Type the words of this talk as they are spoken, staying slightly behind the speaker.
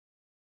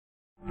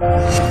Hi,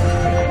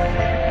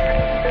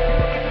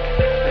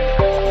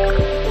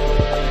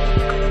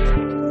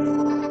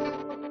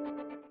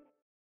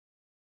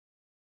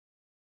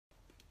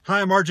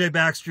 I'm RJ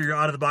Baxter, your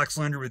out-of-the-box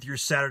lender with your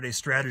Saturday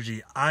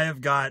strategy. I have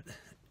got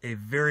a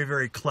very,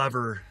 very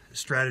clever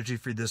strategy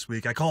for you this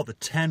week. I call it the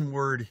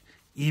 10-word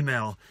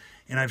email,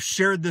 and I've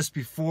shared this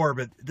before,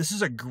 but this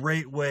is a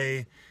great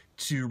way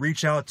to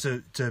reach out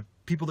to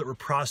people that were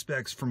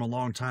prospects from a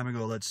long time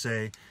ago, let's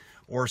say,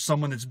 or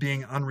someone that's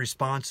being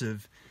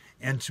unresponsive,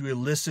 and to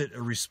elicit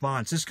a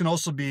response. This can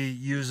also be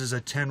used as a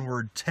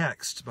 10-word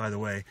text, by the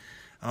way.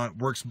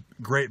 Works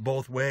great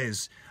both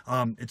ways.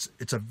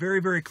 It's a very,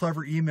 very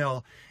clever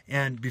email.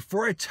 And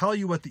before I tell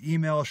you what the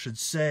email should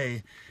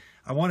say,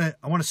 I want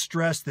to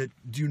stress that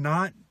do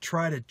not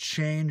try to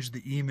change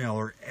the email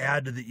or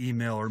add to the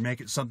email or make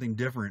it something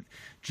different.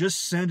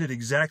 Just send it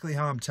exactly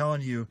how I'm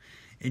telling you,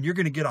 and you're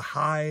going to get a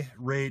high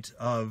rate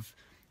of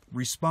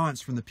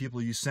response from the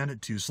people you send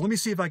it to. So let me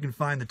see if I can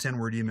find the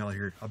 10-word email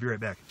here. I'll be right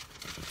back.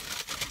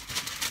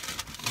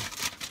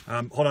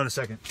 Hold on a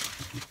second.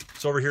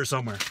 It's over here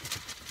somewhere.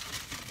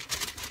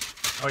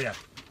 Oh yeah,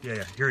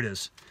 here it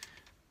is.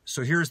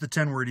 So here's the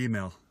 10-word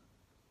email.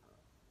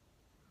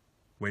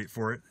 Wait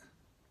for it.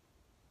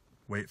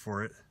 Wait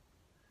for it.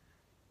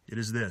 It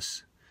is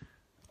this.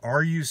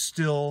 Are you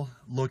still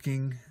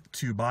looking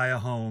to buy a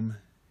home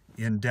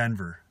in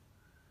Denver?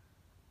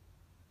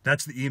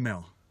 That's the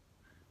email.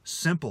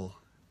 Simple,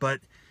 but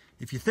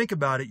if you think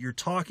about it, you're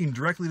talking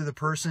directly to the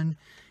person.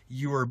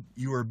 You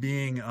are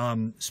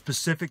being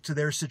specific to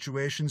their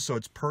situation, so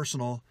it's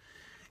personal.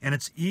 And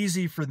it's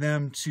easy for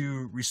them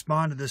to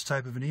respond to this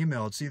type of an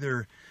email. It's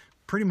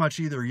pretty much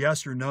either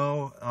yes or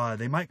no.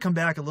 They might come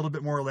back a little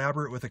bit more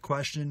elaborate with a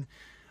question.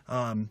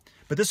 But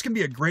this can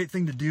be a great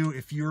thing to do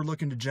if you're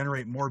looking to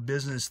generate more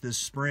business this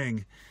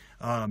spring,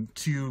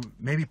 to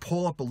maybe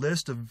pull up a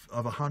list of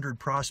 100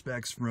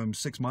 prospects from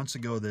 6 months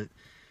ago that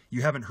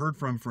you haven't heard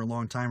from for a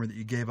long time or that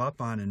you gave up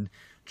on, and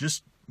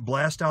just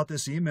blast out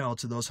this email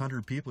to those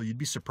 100 people. You'd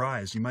be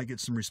surprised. You might get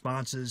some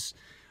responses.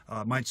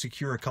 Might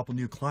secure a couple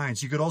new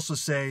clients. You could also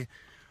say,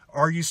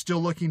 are you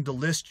still looking to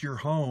list your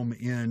home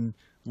in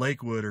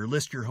Lakewood or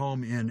list your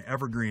home in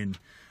Evergreen?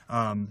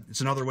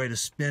 It's another way to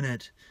spin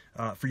it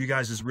for you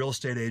guys as real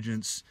estate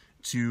agents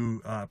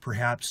to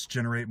perhaps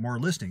generate more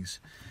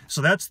listings.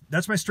 So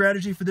that's my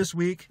strategy for this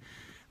week.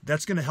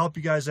 That's going to help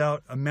you guys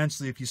out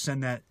immensely if you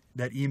send that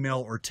email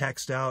or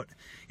text out.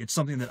 It's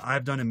something that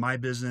I've done in my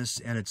business,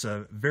 and it's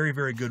a very,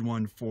 very good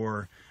one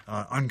for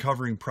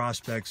uncovering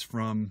prospects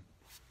from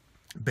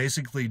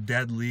basically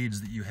dead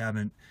leads that you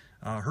haven't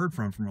heard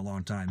from a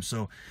long time.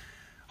 So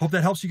hope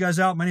that helps you guys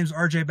out. My name is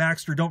RJ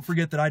Baxter. Don't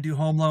forget that I do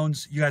home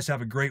loans. You guys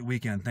have a great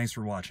weekend. Thanks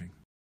for watching.